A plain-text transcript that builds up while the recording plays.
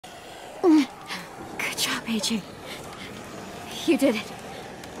job, AJ. You did it.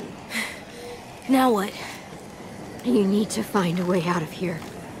 Now what? You need to find a way out of here.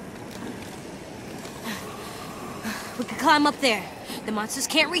 We can climb up there. The monsters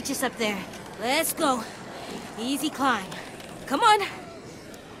can't reach us up there. Let's go. Easy climb. Come on.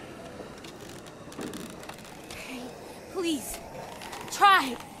 Please.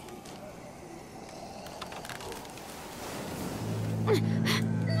 Try.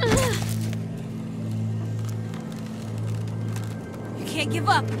 You can't give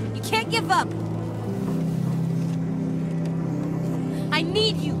up. You can't give up. I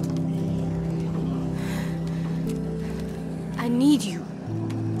need you. I need you.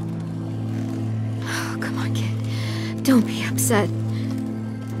 Oh, come on, kid. Don't be upset.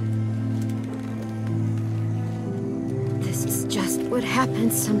 This is just what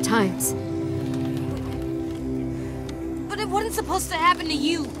happens sometimes. But it wasn't supposed to happen to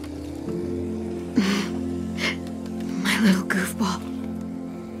you. My little goofball.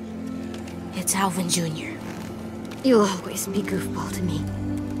 It's Alvin Jr. You'll always be goofball to me.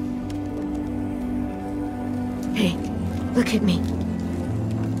 Hey, look at me.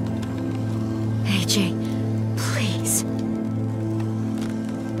 AJ, please.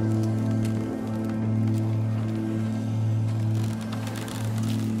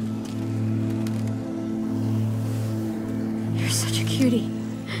 You're such a cutie.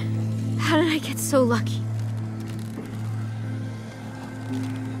 How did I get so lucky?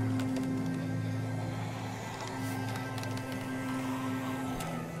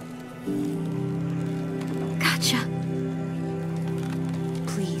 Gotcha.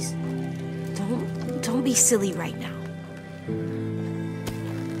 Please, don't be silly right now.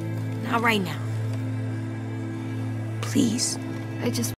 Not right now. Please. I just